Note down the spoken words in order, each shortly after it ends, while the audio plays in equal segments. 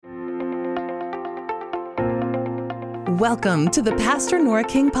Welcome to the Pastor Nora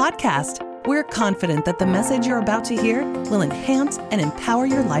King Podcast. We're confident that the message you're about to hear will enhance and empower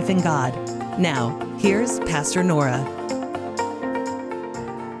your life in God. Now, here's Pastor Nora.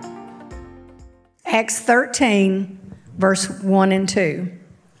 Acts 13, verse 1 and 2.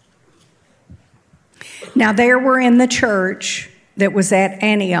 Now there were in the church that was at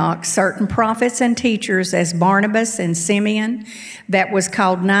Antioch certain prophets and teachers, as Barnabas and Simeon, that was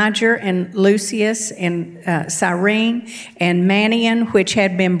called Niger, and Lucius and Cyrene and Manaen, which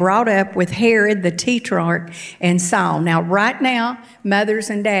had been brought up with Herod the Tetrarch and Saul. Now, right now, mothers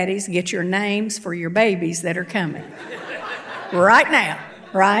and daddies, get your names for your babies that are coming. Right now,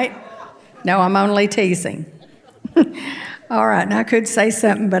 right? No, I'm only teasing. All right, and I could say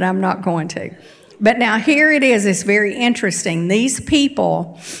something, but I'm not going to. But now here it is. It's very interesting. These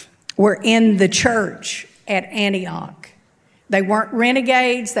people were in the church at Antioch. They weren't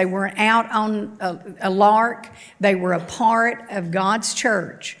renegades. They weren't out on a lark. They were a part of God's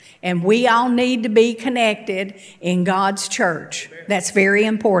church. And we all need to be connected in God's church. That's very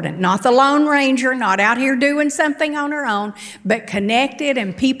important. Not the Lone Ranger, not out here doing something on our own, but connected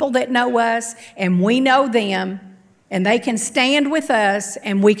and people that know us and we know them, and they can stand with us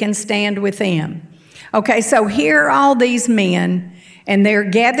and we can stand with them. Okay, so here are all these men, and they're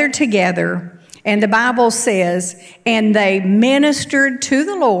gathered together, and the Bible says, and they ministered to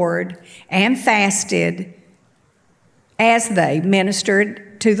the Lord and fasted. As they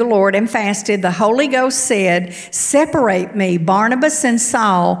ministered to the Lord and fasted, the Holy Ghost said, separate me, Barnabas and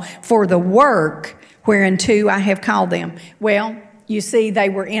Saul, for the work whereunto I have called them. Well, you see, they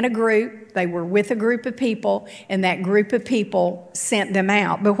were in a group. They were with a group of people, and that group of people sent them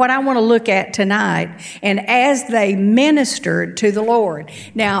out. But what I want to look at tonight, and as they ministered to the Lord.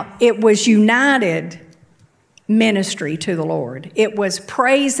 Now, it was united ministry to the Lord. It was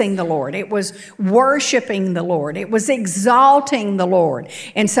praising the Lord. It was worshiping the Lord. It was exalting the Lord.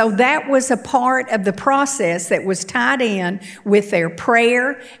 And so that was a part of the process that was tied in with their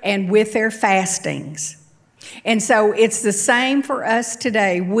prayer and with their fastings. And so it's the same for us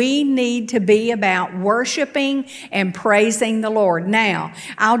today. We need to be about worshiping and praising the Lord. Now,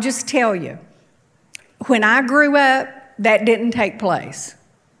 I'll just tell you, when I grew up, that didn't take place.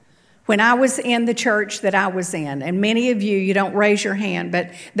 When I was in the church that I was in, and many of you don't raise your hand,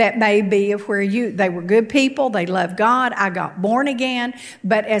 but that may be of where they were good people, they loved God, I got born again.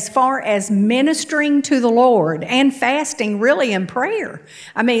 But as far as ministering to the Lord and fasting, really in prayer,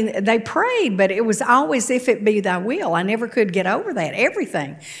 I mean, they prayed, but it was always, if it be thy will. I never could get over that,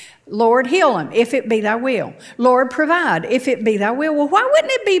 everything. Lord, heal them, if it be thy will. Lord, provide, if it be thy will. Well, why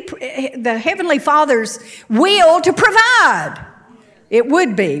wouldn't it be the Heavenly Father's will to provide? It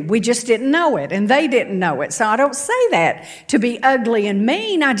would be. We just didn't know it, and they didn't know it. So I don't say that to be ugly and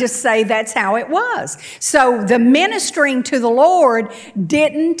mean. I just say that's how it was. So the ministering to the Lord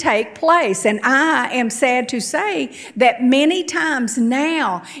didn't take place. And I am sad to say that many times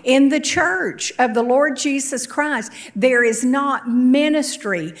now in the church of the Lord Jesus Christ, there is not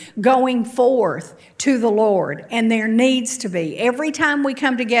ministry going forth to the Lord, and there needs to be every time we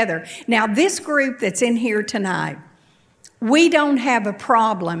come together. Now, this group that's in here tonight, we don't have a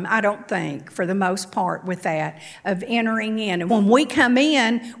problem, I don't think, for the most part with that, of entering in. And when we come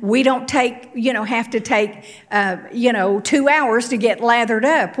in, we don't have to take 2 hours to get lathered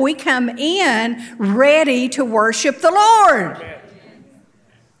up. We come in ready to worship the Lord. Amen.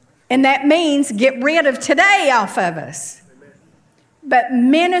 And that means get rid of today off of us. But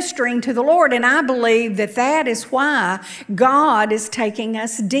ministering to the Lord, and I believe that is why God is taking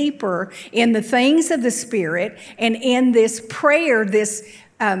us deeper in the things of the Spirit and in this prayer, this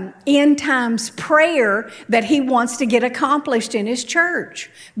end times prayer that He wants to get accomplished in His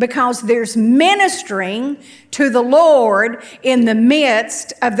church, because there's ministering to the Lord in the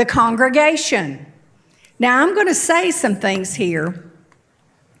midst of the congregation. Now, I'm going to say some things here.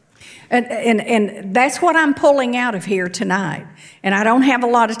 And that's what I'm pulling out of here tonight. And I don't have a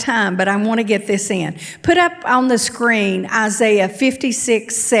lot of time, but I want to get this in. Put up on the screen Isaiah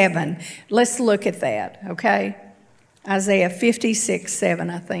 56:7. Let's look at that, okay? Isaiah 56:7,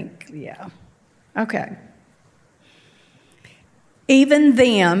 I think. Yeah. Okay. Even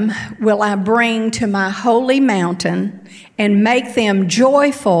them will I bring to my holy mountain and make them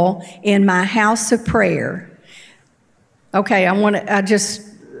joyful in my house of prayer. Okay,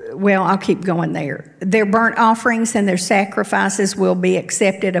 I'll keep going there. Their burnt offerings and their sacrifices will be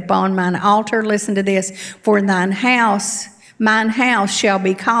accepted upon mine altar. Listen to this. For mine house shall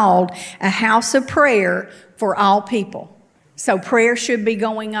be called a house of prayer for all people. So prayer should be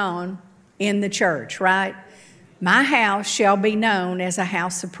going on in the church, right? My house shall be known as a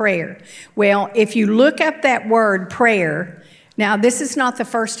house of prayer. Well, if you look up that word prayer, now this is not the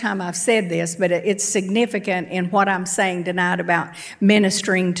first time I've said this, but it's significant in what I'm saying tonight about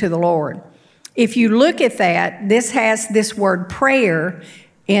ministering to the Lord. If you look at that, this has this word prayer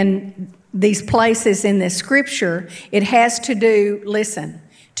in these places in this scripture. It has to do, listen,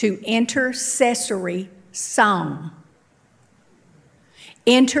 to intercessory song.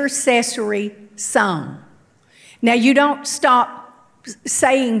 Intercessory song. Now, you don't stop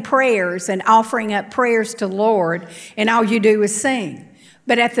saying prayers and offering up prayers to the Lord, and all you do is sing.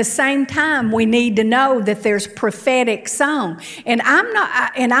 But at the same time, we need to know that there's prophetic song. And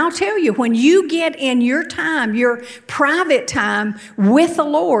I'll tell you, when you get in your time, your private time with the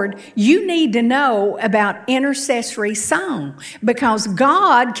Lord, you need to know about intercessory song, because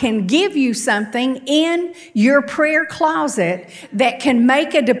God can give you something in your prayer closet that can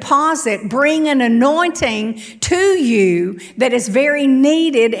make a deposit, bring an anointing to you that is very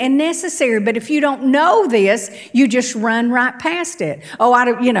needed and necessary. But if you don't know this, you just run right past it. Oh,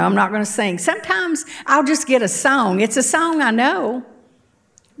 I'm not going to sing. Sometimes I'll just get a song. It's a song I know,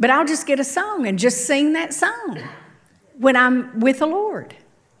 but I'll just get a song and just sing that song when I'm with the Lord.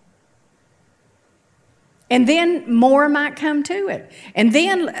 And then more might come to it. And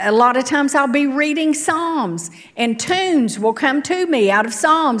then a lot of times I'll be reading Psalms, and tunes will come to me out of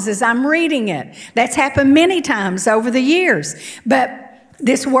Psalms as I'm reading it. That's happened many times over the years. But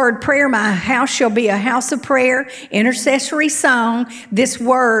this word prayer, my house shall be a house of prayer, intercessory song. This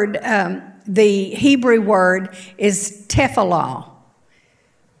word, the Hebrew word is tefillah.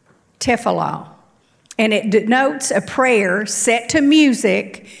 Tefillah. And it denotes a prayer set to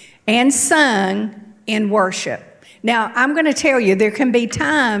music and sung in worship. Now, I'm going to tell you, there can be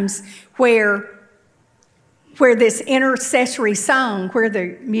times where this intercessory song, where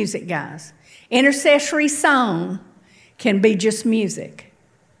the music guys, intercessory song can be just music.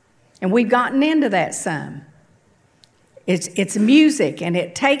 And we've gotten into that some. It's music, and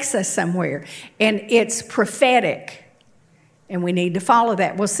it takes us somewhere. And it's prophetic. And we need to follow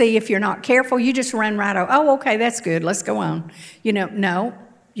that. We'll see, if you're not careful, you just run right over. Oh, okay, that's good. Let's go on. No,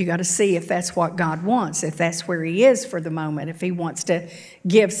 you got to see if that's what God wants, if that's where He is for the moment, if He wants to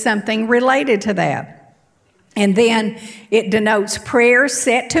give something related to that. And then it denotes prayer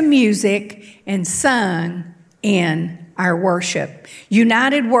set to music and sung in our worship.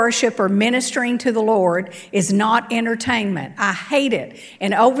 United worship or ministering to the Lord is not entertainment. I hate it.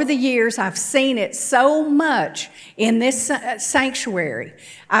 And over the years, I've seen it so much in this sanctuary.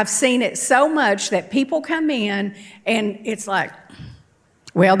 I've seen it so much that people come in and it's like,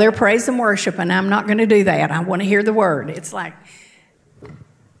 well, they're praise and worship, and I'm not going to do that. I want to hear the word. It's like,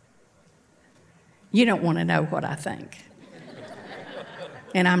 you don't want to know what I think.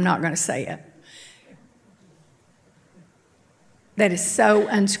 And I'm not going to say it. That is so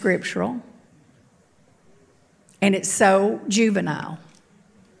unscriptural, and it's so juvenile,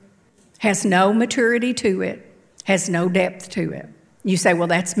 has no maturity to it, has no depth to it. You say, well,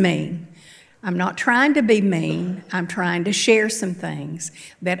 that's mean. I'm not trying to be mean. I'm trying to share some things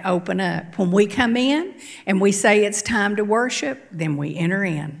that open up. When we come in and we say it's time to worship, then we enter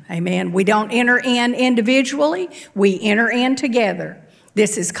in. Amen. We don't enter in individually. We enter in together.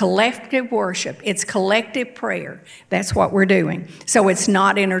 This is collective worship. It's collective prayer. That's what we're doing. So it's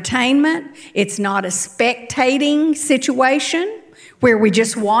not entertainment. It's not a spectating situation where we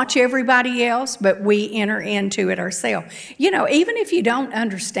just watch everybody else, but we enter into it ourselves. Even if you don't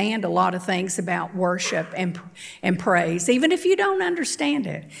understand a lot of things about worship and praise, even if you don't understand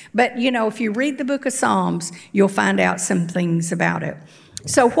it, but if you read the book of Psalms, you'll find out some things about it.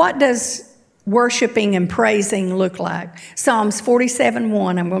 So what does worshiping and praising look like? Psalms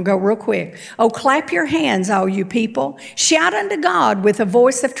 47:1. I'm going to go real quick. Oh, clap your hands, all you people. Shout unto God with a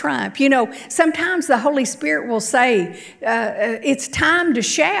voice of triumph. Sometimes the Holy Spirit will say, it's time to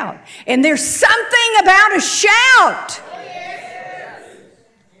shout. And there's something about a shout.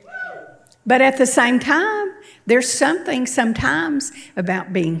 But at the same time, there's something sometimes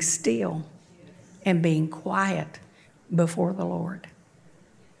about being still and being quiet before the Lord.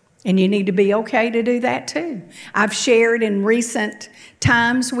 And you need to be okay to do that too. I've shared in recent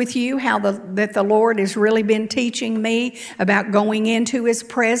times with you how that the Lord has really been teaching me about going into His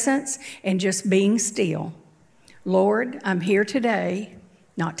presence and just being still. Lord, I'm here today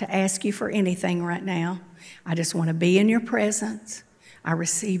not to ask you for anything right now. I just want to be in your presence. I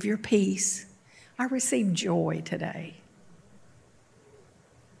receive your peace. I receive joy today.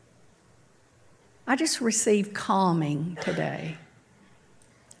 I just receive calming today.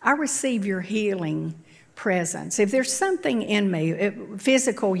 I receive your healing presence. If there's something in me,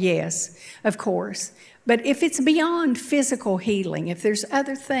 physical, yes, of course. But if it's beyond physical healing, if there's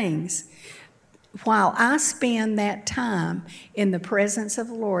other things, while I spend that time in the presence of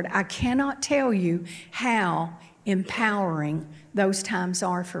the Lord, I cannot tell you how empowering those times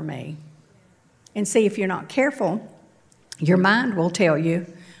are for me. And see, if you're not careful, your mind will tell you,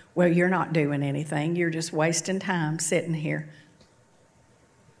 well, you're not doing anything. You're just wasting time sitting here.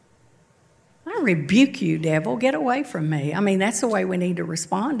 I rebuke you, devil. Get away from me. I mean, that's the way we need to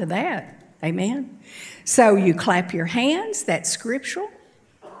respond to that. Amen? So you clap your hands. That's scriptural.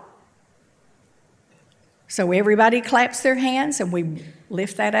 So everybody claps their hands and we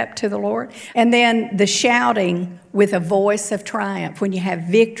lift that up to the Lord. And then the shouting with a voice of triumph. When you have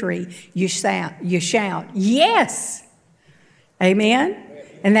victory, you shout, yes. Amen?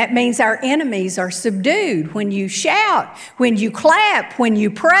 And that means our enemies are subdued when you shout, when you clap, when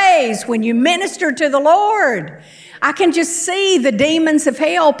you praise, when you minister to the Lord. I can just see the demons of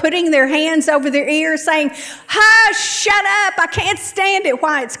hell putting their hands over their ears saying, hush, shut up, I can't stand it.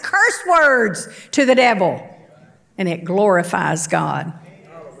 Why? It's curse words to the devil. And it glorifies God.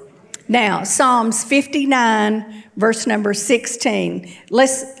 Now, Psalms 59, verse number 16.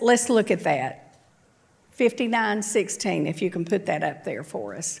 Let's look at that. 59:16, if you can put that up there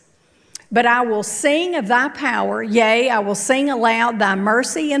for us. But I will sing of thy power, yea, I will sing aloud thy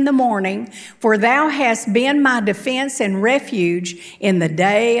mercy in the morning, for thou hast been my defense and refuge in the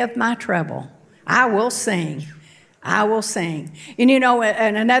day of my trouble. I will sing. I will sing. And in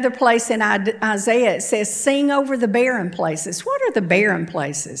another place in Isaiah, it says, sing over the barren places. What are the barren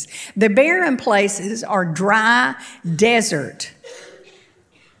places? The barren places are dry desert.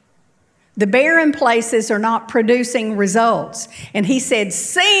 The barren places are not producing results. And he said,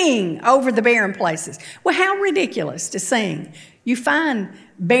 sing over the barren places. Well, how ridiculous to sing. You find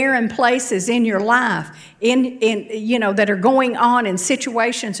barren places in your life that are going on in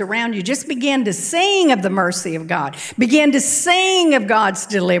situations around you. Just begin to sing of the mercy of God. Begin to sing of God's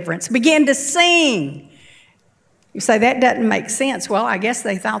deliverance. Begin to sing. You say, that doesn't make sense. Well, I guess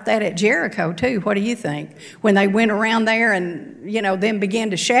they thought that at Jericho too. What do you think? When they went around there and, then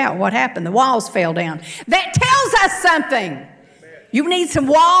began to shout, what happened? The walls fell down. That tells us something. You need some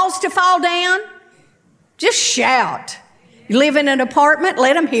walls to fall down? Just shout. You live in an apartment?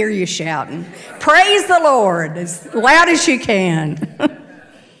 Let them hear you shouting. Praise the Lord as loud as you can.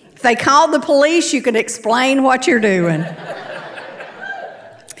 If they called the police, you can explain what you're doing.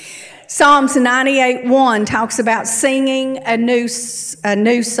 Psalms 98:1 talks about singing a new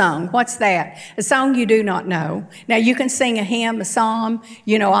song. What's that? A song you do not know. Now, you can sing a hymn, a psalm,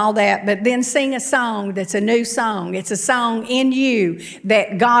 all that, but then sing a song that's a new song. It's a song in you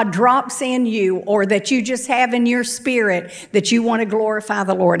that God drops in you or that you just have in your spirit that you want to glorify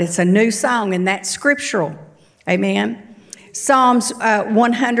the Lord. It's a new song, and that's scriptural. Amen. Psalms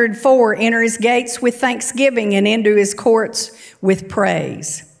 104, enter his gates with thanksgiving and into his courts with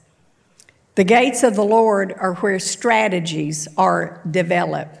praise. The gates of the Lord are where strategies are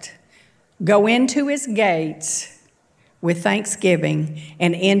developed. Go into his gates with thanksgiving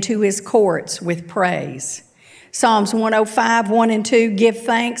and into his courts with praise. Psalms 105, 1 and 2, give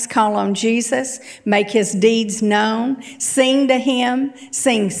thanks, call on Jesus, make his deeds known, sing to him,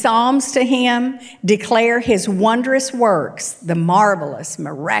 sing psalms to him, declare his wondrous works, the marvelous,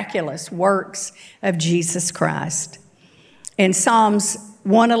 miraculous works of Jesus Christ. In Psalms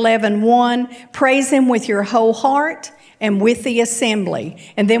 111:1, praise him with your whole heart and with the assembly.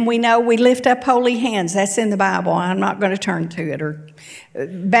 And then we know we lift up holy hands. That's in the Bible. I'm not going to turn to it. Or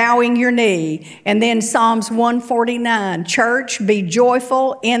bowing your knee. And then Psalms 149, church, be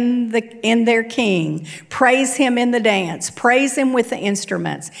joyful in their King. Praise him in the dance. Praise him with the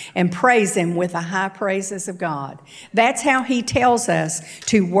instruments. And praise him with the high praises of God. That's how he tells us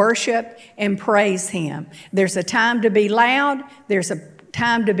to worship and praise him. There's a time to be loud. There's a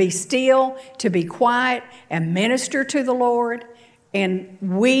time to be still, to be quiet, and minister to the Lord. And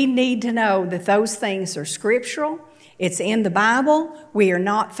we need to know that those things are scriptural. It's in the Bible. We are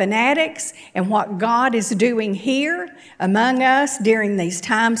not fanatics. And what God is doing here among us during these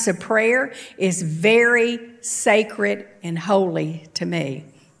times of prayer is very sacred and holy to me.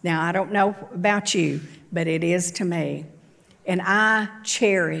 Now, I don't know about you, but it is to me. And I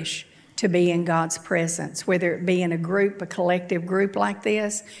cherish to be in God's presence, whether it be in a group, a collective group like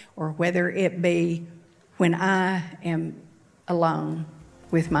this, or whether it be when I am alone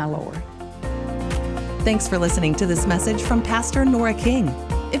with my Lord. Thanks for listening to this message from Pastor Nora King.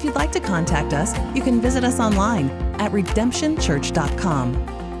 If you'd like to contact us, you can visit us online at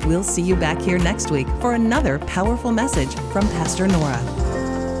redemptionchurch.com. We'll see you back here next week for another powerful message from Pastor Nora.